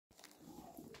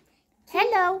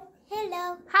Hello.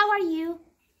 Hello. How are you?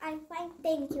 I'm fine,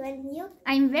 thank you. And you?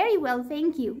 I'm very well,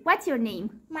 thank you. What's your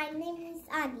name? My name is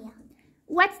Ania.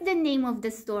 What's the name of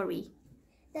the story?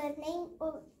 The name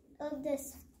of the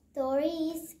story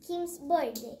is Kim's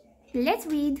birthday. Let's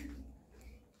read.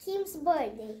 Kim's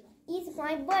birthday. It's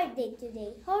my birthday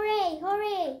today. Hooray,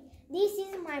 hooray! This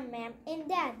is my mom and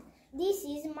dad. This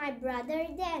is my brother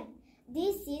Dan.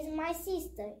 This is my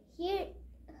sister.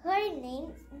 Her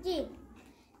name's Jill.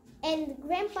 And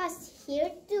Grandpa's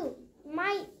here too.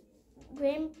 My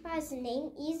grandpa's name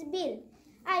is Bill.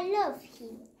 I love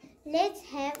him. Let's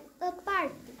have a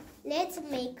party. Let's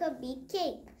make a big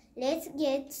cake. Let's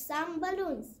get some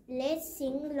balloons. Let's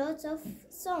sing lots of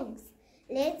songs.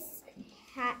 Let's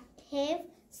have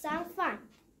some fun.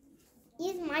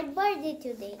 It's my birthday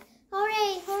today.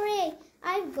 Hooray, hooray!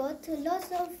 I've got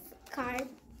lots of cards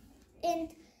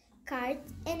and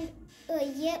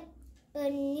a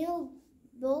new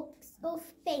box of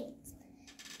paints.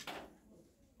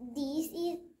 These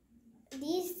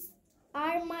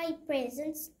are my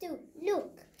presents too.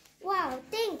 Look. Wow,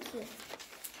 thank you.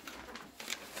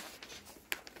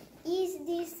 Is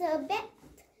this a bat?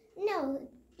 No,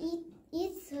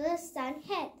 it's a sun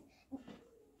hat.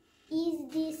 Is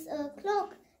this a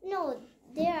clock? No,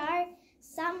 there are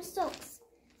some socks.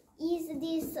 Is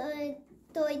this a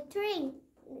toy train?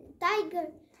 Tiger?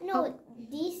 No,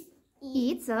 this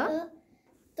is a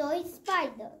toy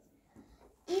spider.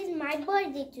 It's my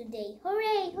birthday today.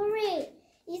 Hooray, hooray!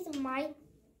 It's my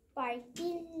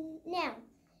party now.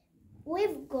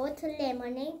 We've got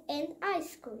lemonade and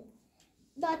ice cream.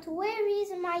 But where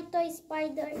is my toy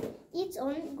spider? It's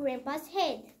on Grandpa's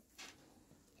head.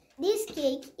 This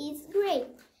cake is great.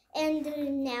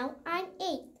 And now I'm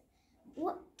 8.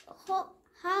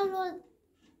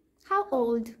 How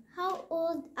old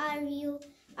are you?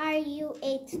 Are you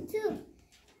 8 too?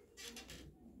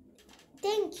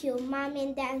 Thank you, Mom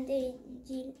and Dad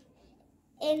Jill.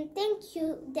 And thank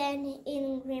you, Dan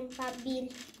and Grandpa Bill.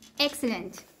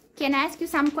 Excellent. Can I ask you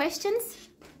some questions?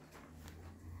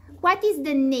 What is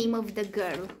the name of the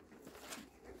girl?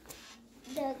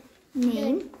 The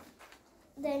name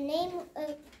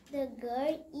of the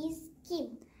girl is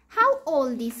Kim. How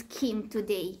old is Kim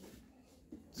today?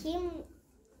 Kim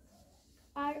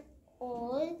are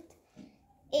old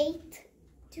 8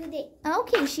 today.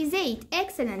 Okay, she's 8.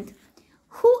 Excellent.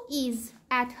 Who is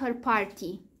at her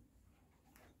party?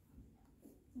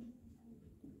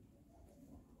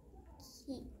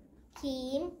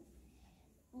 Kim,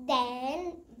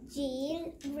 Dan,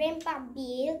 Jill, Grandpa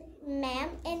Bill, Mom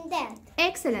and Dad.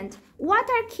 Excellent. What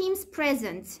are Kim's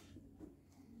presents?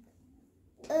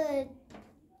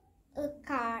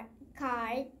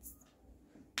 Cards,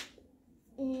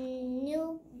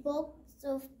 new box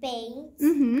of paints,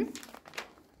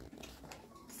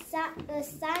 a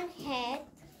sun hat,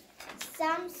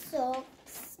 some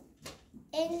socks,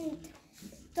 and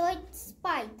toy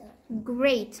spider.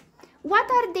 Great. What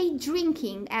are they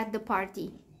drinking at the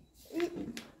party?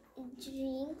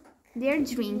 They're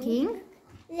drinking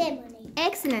lemonade.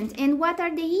 Excellent. And what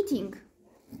are they eating?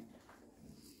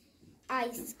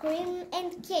 Ice cream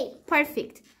and cake.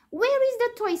 Perfect. Where is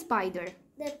the toy spider?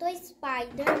 The toy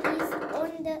spider is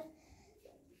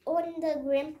on the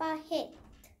grandpa head.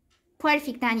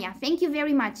 Perfect, Ania. Thank you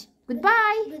very much.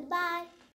 Goodbye. Goodbye.